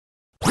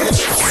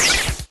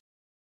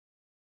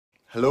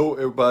Hello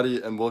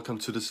everybody and welcome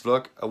to this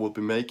vlog I will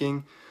be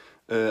making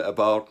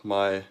about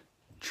my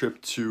trip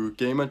to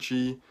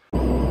Gamergy.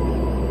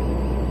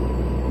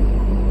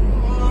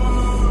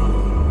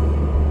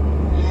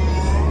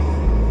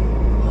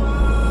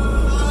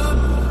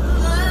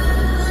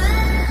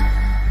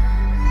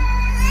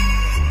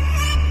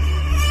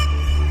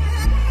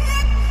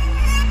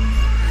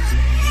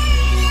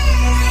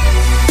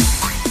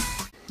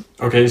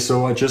 Okay,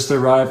 so I just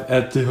arrived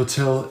at the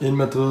hotel in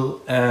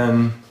Madrid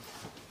and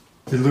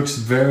it looks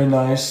very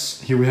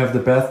nice. Here we have the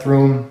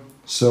bathroom,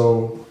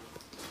 so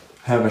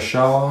have a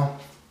shower.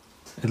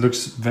 It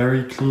looks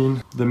very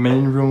clean. The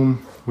main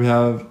room, we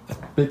have a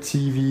big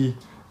TV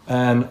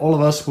and all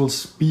of us will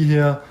be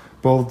here,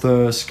 both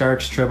the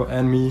Skyrex, Trevor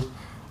and me.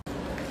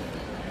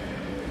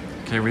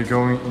 Okay, we're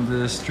going in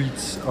the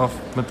streets of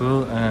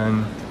Madrid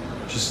and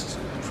just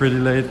pretty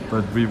late,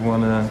 but we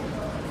wanna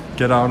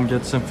get out and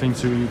get something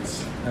to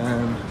eat.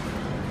 And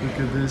look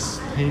at this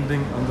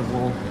painting on the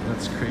wall,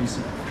 that's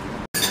crazy.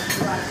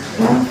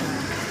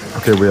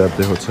 Okay, we're at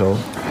the hotel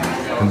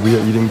and we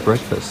are eating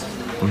breakfast.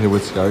 I'm here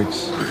with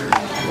Skyrex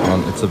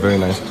and it's a very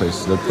nice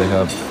place that they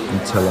have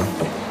Nutella.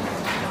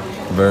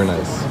 Very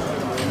nice.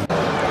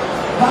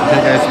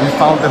 Okay guys, we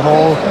found the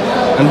hall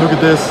and look at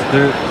this.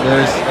 There's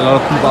a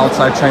lot of people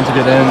outside trying to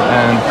get in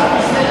and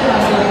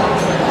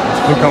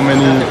look how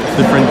many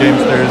different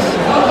games there is.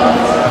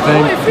 I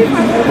think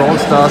Brawl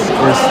Stars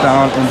is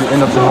down in the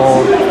end of the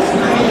hall.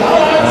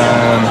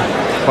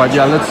 But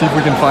yeah, let's see if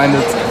we can find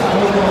it.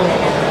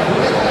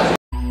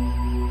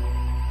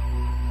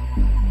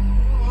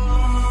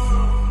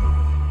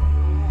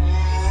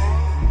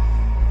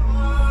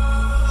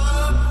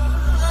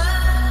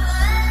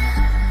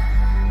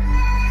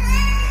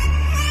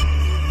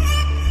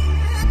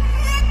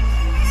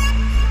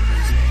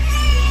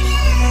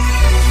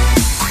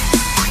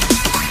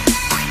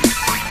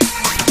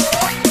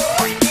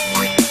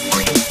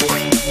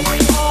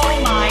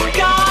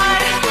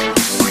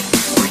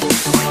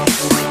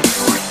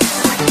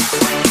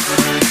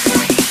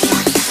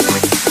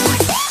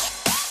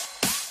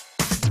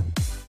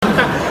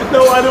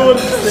 No, I don't want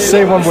to say.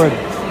 Say one word.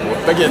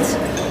 Baguettes.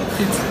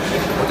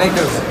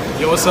 Potatoes.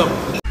 Yo, what's up?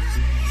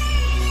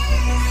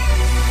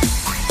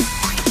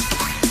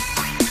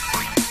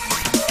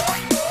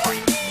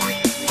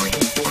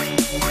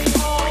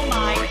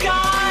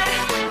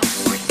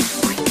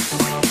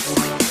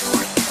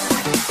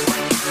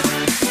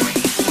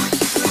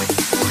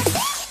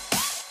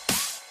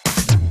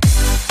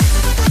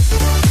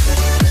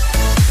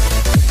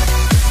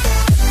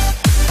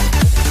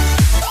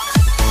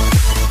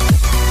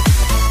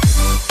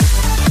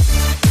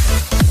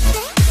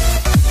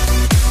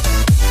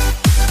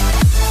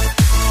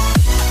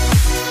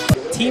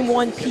 Team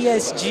 1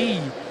 PSG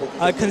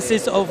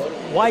consists of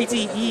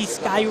YDE,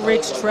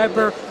 Skyrex,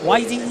 Trevor.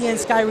 YDE and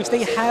Skyrex,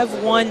 they have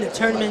won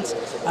tournaments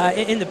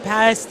in the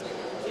past.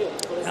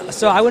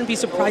 So I wouldn't be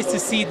surprised to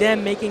see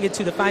them making it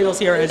to the finals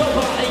here. And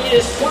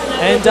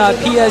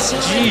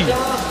PSG.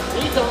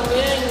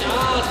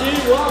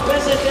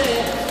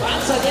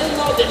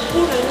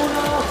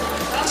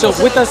 So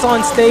with us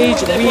on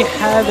stage, we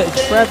have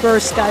Trevor,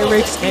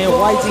 Skyrex, and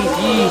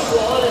YDE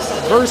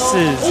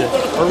versus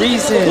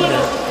Reason,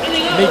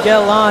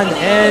 Miguelan,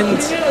 and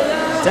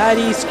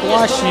Daddy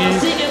Squashy.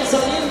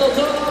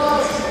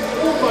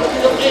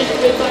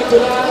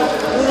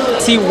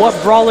 See what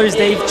brawlers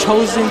they've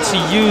chosen to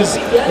use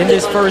in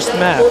this first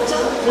map.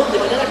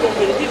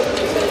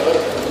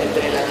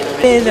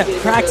 Been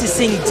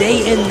practicing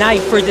day and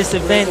night for this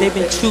event. They've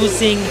been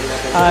choosing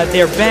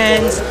their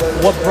bands,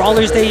 what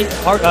brawlers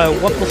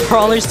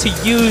to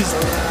use.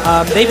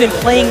 They've been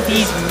playing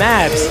these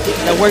maps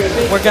that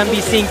we're gonna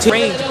be seeing to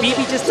range.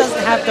 BB just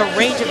doesn't have the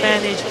range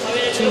advantage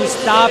to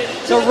stop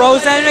the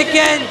Rosa, and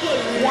again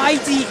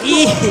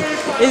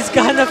YDE is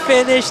gonna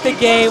finish the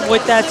game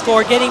with that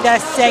score, getting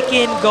that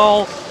second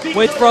goal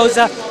with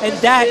Rosa, and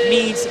that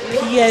means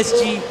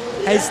PSG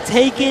has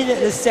taken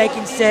the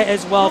second set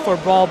as well for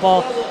Brawl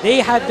Ball. They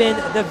have been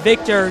the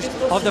victors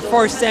of the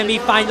first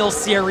semi-final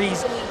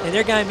series, and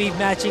they're gonna be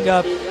matching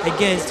up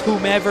against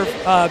whomever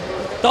the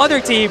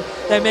other team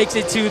that makes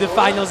it to the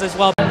finals as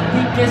well.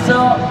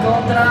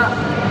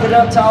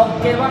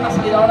 Que van a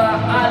salir ahora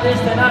al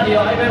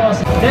escenario. Ahí vemos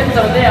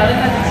dentro de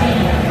Arena TT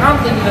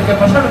antes de que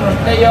pasaron los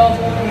playoffs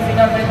y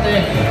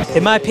finalmente.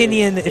 In my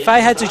opinion, if I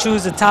had to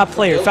choose a top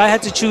player, if I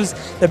had to choose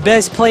the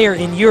best player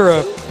in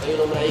Europe,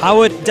 I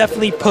would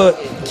definitely put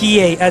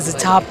Kie as a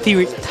top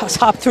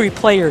three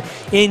player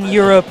in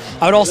Europe.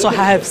 I would also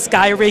have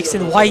Skyrex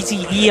and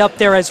YDE up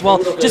there as well,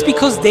 just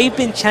because they've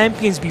been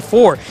champions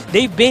before.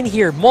 They've been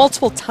here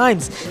multiple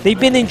times. They've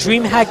been in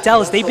DreamHack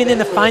Dallas. They've been in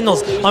the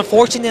finals.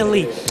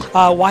 Unfortunately,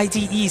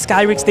 YDE,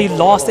 Skyrex, they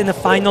lost in the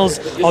finals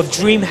of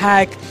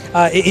DreamHack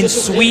in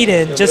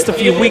Sweden just a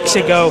few weeks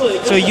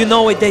ago. So you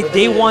know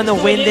they want to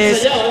win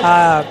this.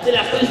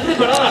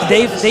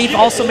 They've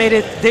also made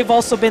it. They've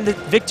also been the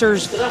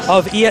victors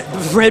of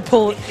Red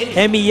Bull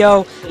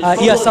MEO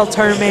ESL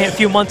tournament a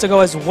few months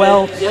ago as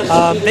well.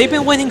 They've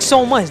been winning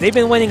so much. They've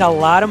been winning a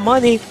lot of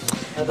money.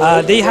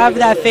 They have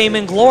that fame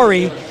and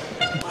glory.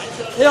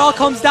 it all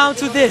comes down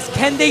to this.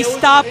 Can they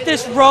stop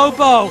this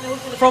Robo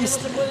from...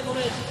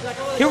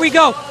 Here we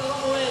go.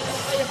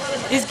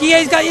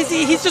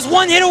 He's just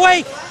one hit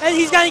away, and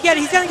he's gonna get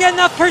it. He's gonna get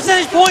enough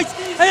percentage points,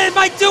 and it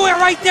might do it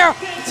right there.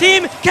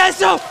 Team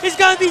Kesso is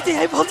gonna be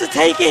able to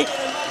take it,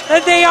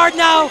 and they are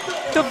now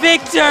the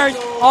victors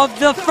of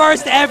the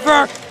first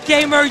ever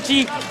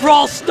Gamergy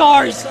Brawl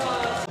Stars.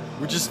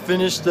 We just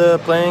finished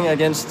playing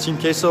against Team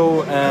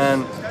Queso,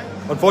 and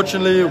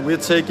unfortunately we're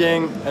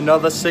taking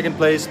another second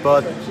place,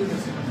 but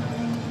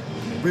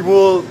we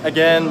will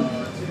again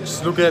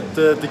just look at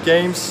the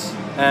games,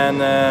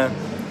 and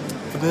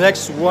for the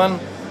next one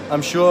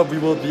I'm sure we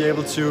will be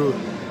able to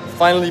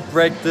finally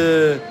break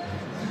the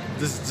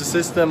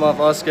system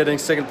of us getting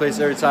second place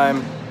every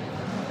time.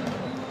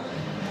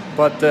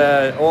 But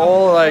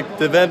all like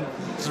the event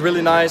is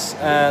really nice,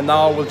 and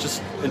now we'll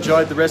just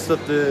enjoy the rest of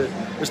the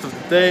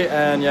day.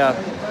 And yeah,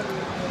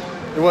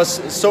 it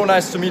was so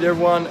nice to meet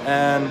everyone,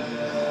 and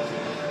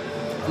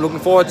I'm looking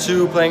forward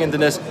to playing in the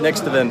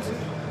next event.